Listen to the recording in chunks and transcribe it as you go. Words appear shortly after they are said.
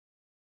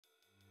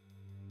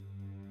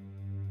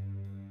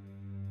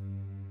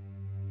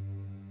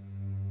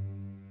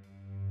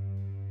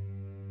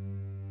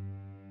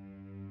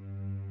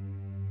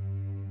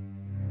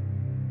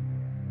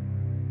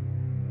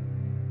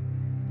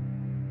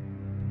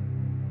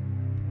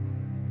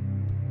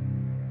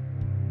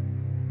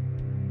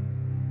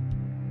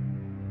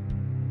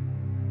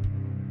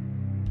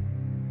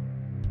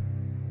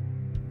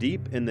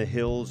Deep in the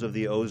hills of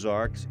the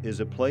Ozarks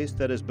is a place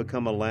that has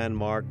become a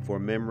landmark for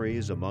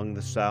memories among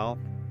the South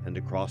and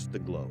across the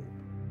globe.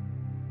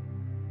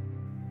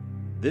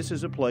 This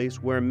is a place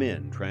where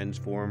men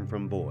transform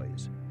from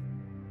boys.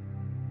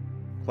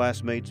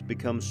 Classmates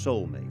become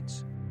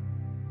soulmates,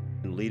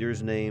 and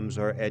leaders' names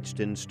are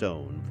etched in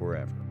stone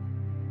forever.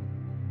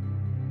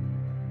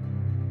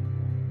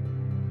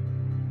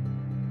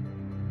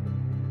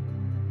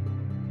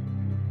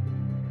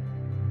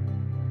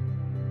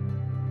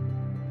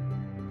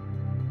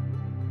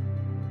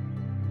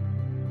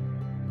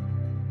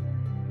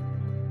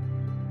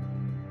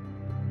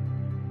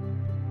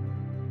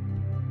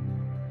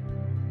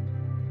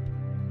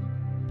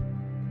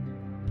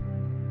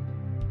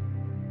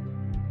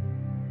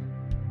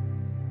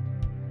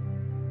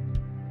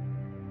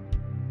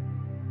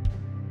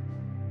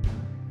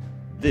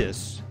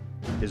 This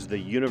is the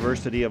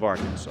University of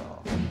Arkansas.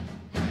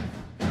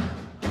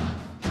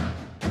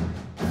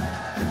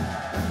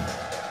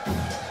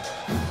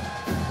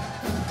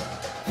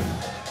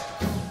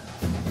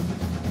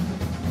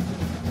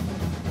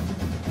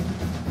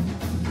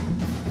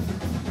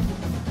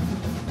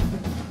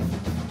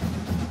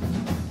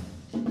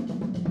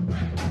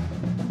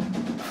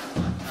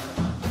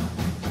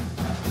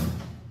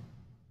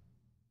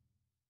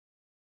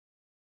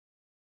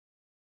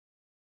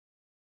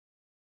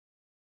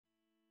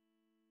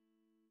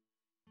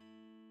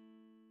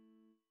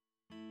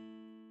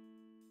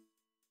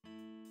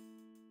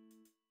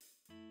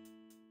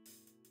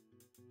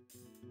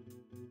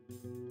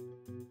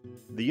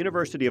 The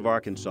University of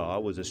Arkansas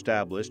was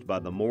established by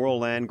the Morrill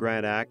Land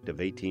Grant Act of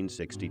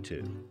 1862.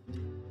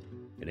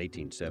 In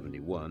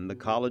 1871, the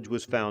college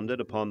was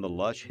founded upon the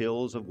lush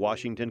hills of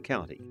Washington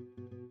County.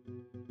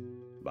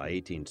 By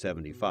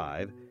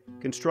 1875,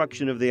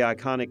 construction of the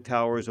iconic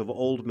towers of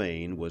Old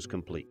Main was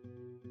complete.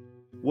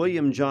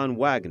 William John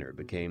Wagner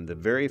became the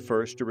very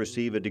first to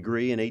receive a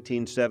degree in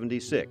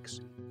 1876,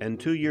 and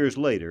 2 years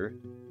later,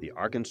 the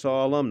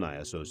Arkansas Alumni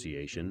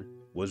Association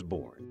was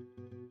born.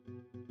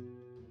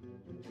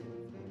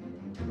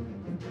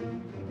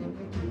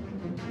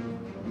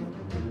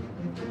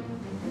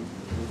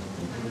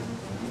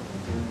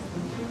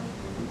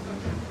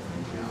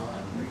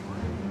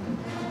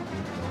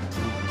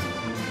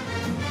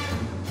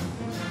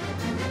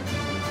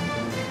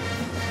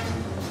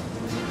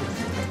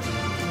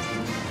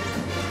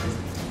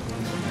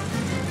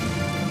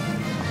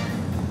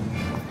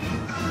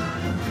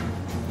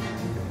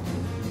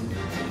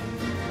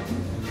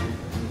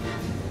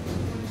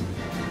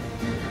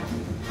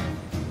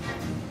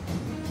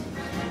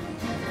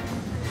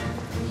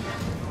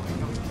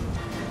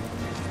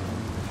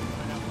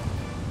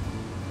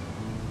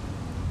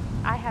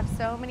 I have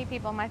so many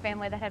people in my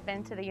family that have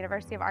been to the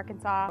University of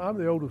Arkansas. I'm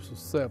the oldest of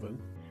 7.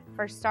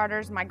 For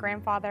starters, my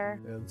grandfather.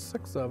 And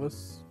 6 of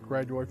us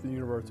graduated from the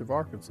University of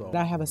Arkansas.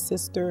 I have a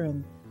sister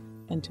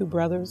and 2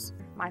 brothers.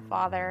 My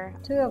father.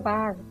 2 of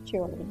our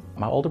children.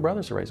 My older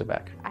brother's a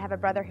Razorback. I have a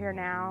brother here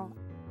now.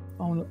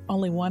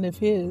 Only one of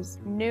his.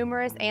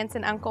 Numerous aunts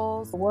and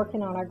uncles. We're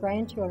working on our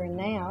grandchildren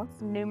now.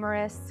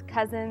 Numerous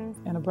cousins.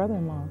 And a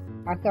brother-in-law.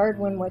 Our 3rd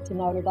one went to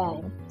Notre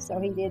Dame, so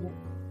he didn't.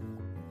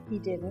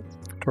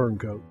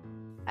 Turncoat.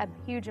 A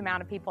huge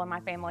amount of people in my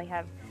family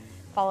have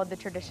followed the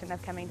tradition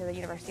of coming to the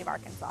University of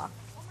Arkansas.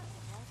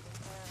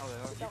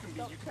 You can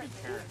be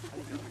Karen.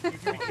 You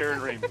can be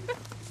Karen Raymond.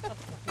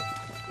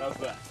 How's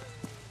that?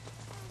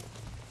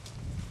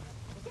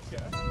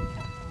 Okay.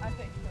 I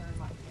think Karen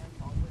might be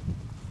on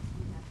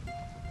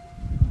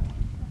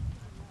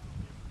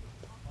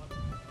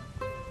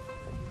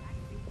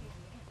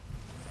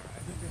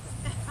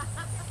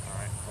All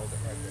right, hold it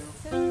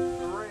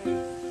right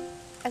there.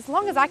 As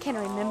long as I can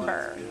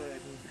remember,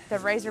 the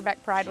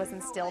Razorback pride was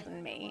instilled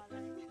in me.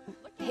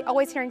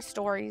 Always hearing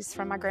stories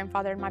from my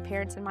grandfather and my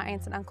parents and my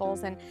aunts and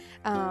uncles and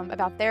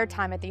about their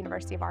time at the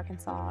University of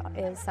Arkansas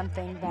is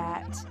something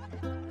that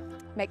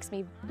makes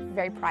me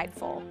very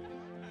prideful.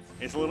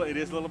 It is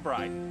a little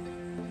bright.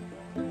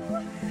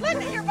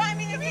 Linda, you're by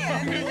me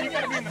again. You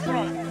gotta be in the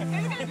front.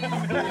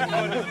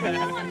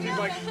 She's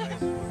like,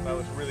 that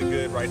looks really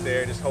good right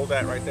there. Just hold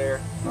that right there.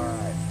 All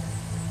right.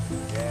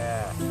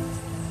 Yeah.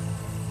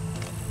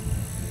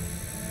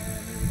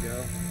 There we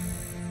go.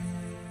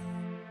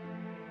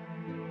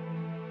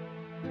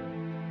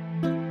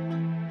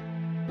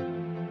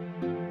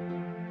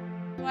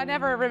 I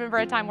never remember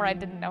a time where I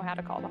didn't know how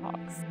to call the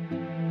Hawks.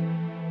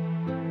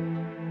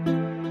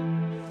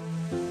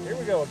 Here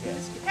we go again.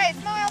 Hey,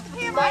 smell out the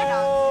camera.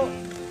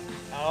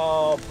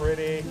 Oh,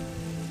 pretty.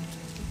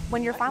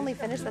 When you're finally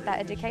finished with that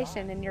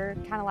education and you're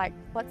kind of like,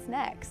 what's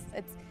next?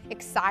 It's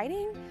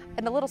exciting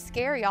and a little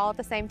scary all at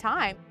the same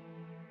time.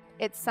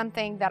 It's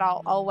something that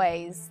I'll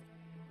always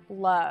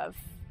love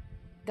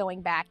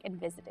going back and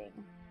visiting.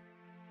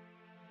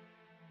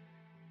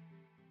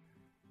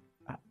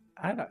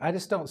 I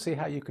just don't see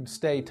how you could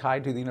stay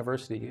tied to the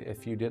university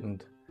if you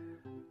didn't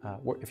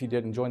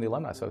join the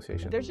Alumni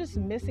Association. They're just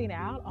missing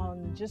out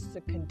on just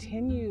the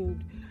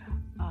continued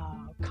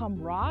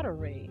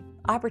camaraderie.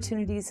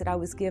 Opportunities that I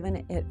was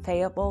given at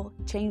Fayetteville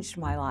changed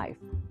my life.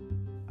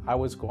 I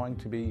was going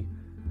to be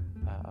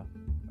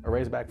a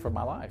Razorback for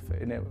my life.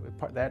 And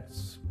part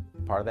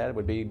of that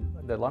would be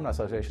the Alumni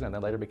Association, and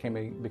then later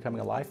becoming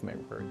a life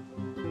member.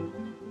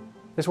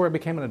 This is where I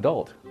became an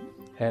adult.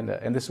 And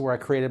this is where I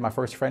created my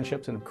first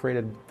friendships and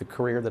created the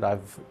career that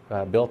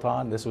I've built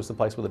on. This was the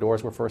place where the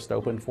doors were first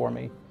opened for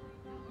me.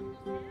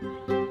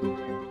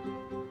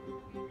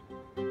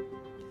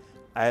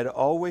 I had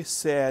always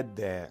said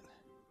that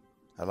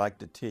I like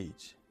to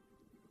teach,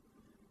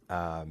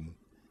 and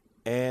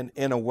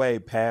in a way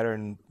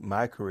patterned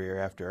my career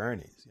after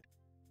Ernie's.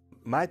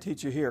 My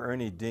teacher here,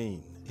 Ernie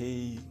Dean,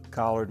 he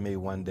collared me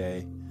one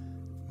day,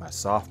 my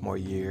sophomore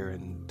year,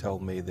 and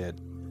told me that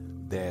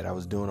I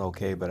was doing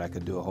okay, but I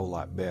could do a whole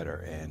lot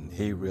better. And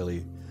he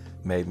really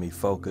made me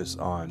focus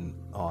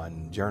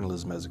on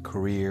journalism as a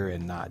career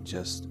and not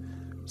just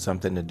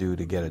something to do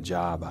to get a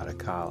job out of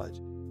college.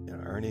 You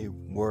know, Ernie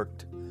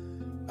worked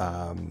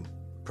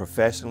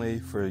professionally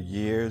for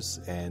years,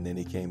 and then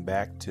he came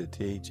back to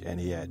teach, and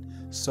he had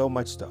so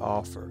much to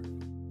offer,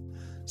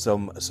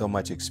 so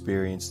much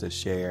experience to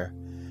share,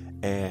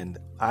 and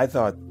I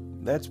thought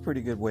that's a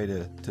pretty good way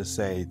to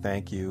say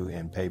thank you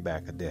and pay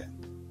back a debt.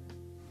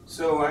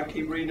 So I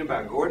keep reading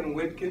about Gordon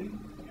Whitkin,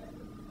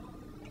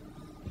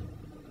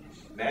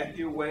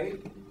 Matthew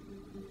Wade.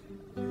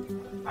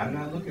 I'm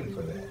not looking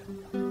for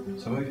that.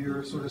 Some of you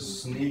are sort of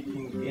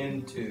sneaking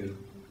into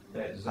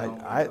that zone.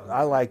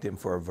 I liked him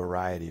for a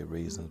variety of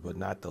reasons, but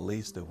not the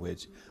least of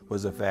which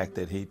was the fact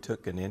that he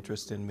took an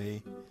interest in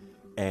me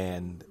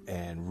and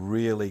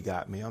really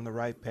got me on the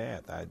right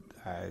path.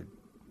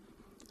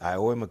 I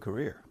owe him a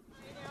career.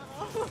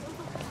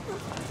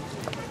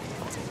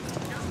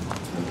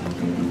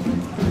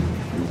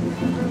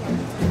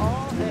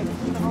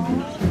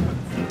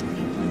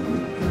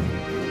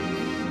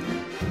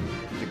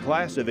 The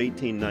class of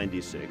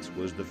 1896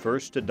 was the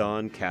first to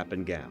don cap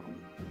and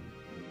gown.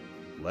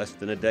 Less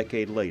than a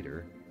decade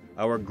later,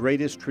 our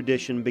greatest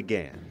tradition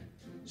began,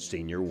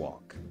 Senior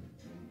Walk.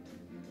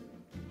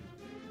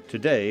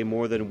 Today,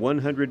 more than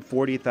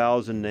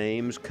 140,000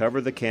 names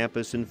cover the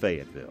campus in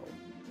Fayetteville,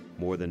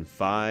 more than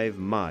 5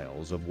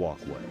 miles of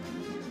walkway.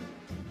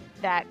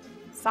 That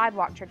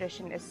sidewalk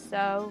tradition is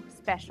so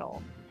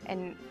special,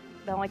 and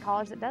the only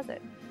college that does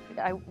it.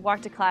 I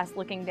walk to class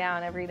looking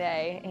down every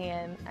day,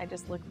 and I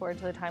just look forward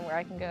to the time where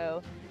I can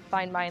go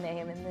find my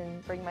name and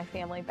then bring my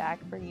family back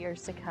for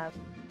years to come.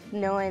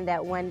 Knowing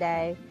that one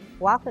day,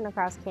 walking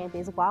across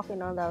campus,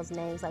 walking on those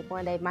names, like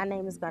one day my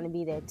name is going to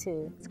be there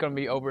too. It's going to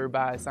be over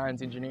by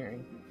science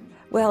engineering.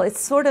 Well, it's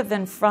sort of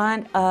in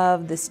front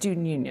of the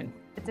Student Union.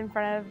 It's in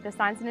front of the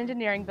Science and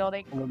Engineering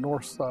building. On the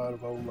north side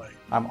of Old Main.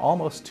 I'm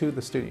almost to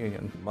the Student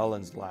Union.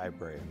 Mullins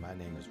Library, my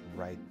name is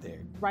right there.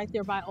 Right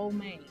there by Old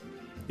Main.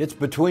 It's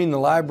between the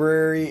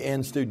library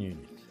and Student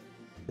Union.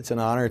 It's an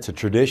honor, it's a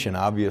tradition,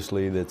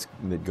 obviously, that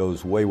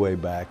goes way, way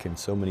back, and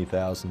so many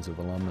thousands of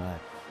alumni.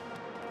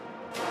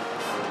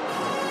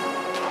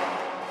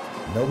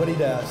 Nobody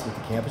doubts that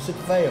the campus at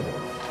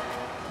Fayetteville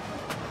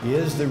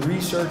is the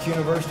research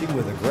university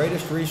with the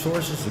greatest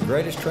resources, the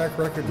greatest track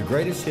record, the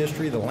greatest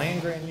history, the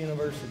land-grant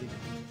university.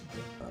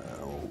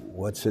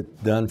 What's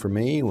it done for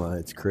me? Well,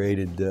 it's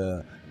created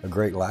a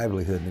great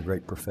livelihood and a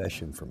great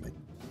profession for me.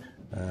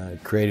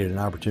 It created an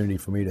opportunity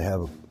for me to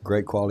have a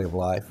great quality of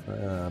life,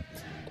 to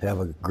have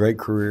a great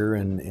career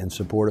and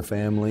support a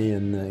family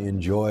and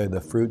enjoy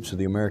the fruits of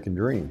the American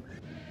dream.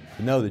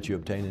 To know that you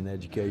obtain an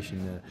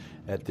education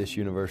at this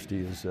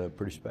university is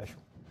pretty special.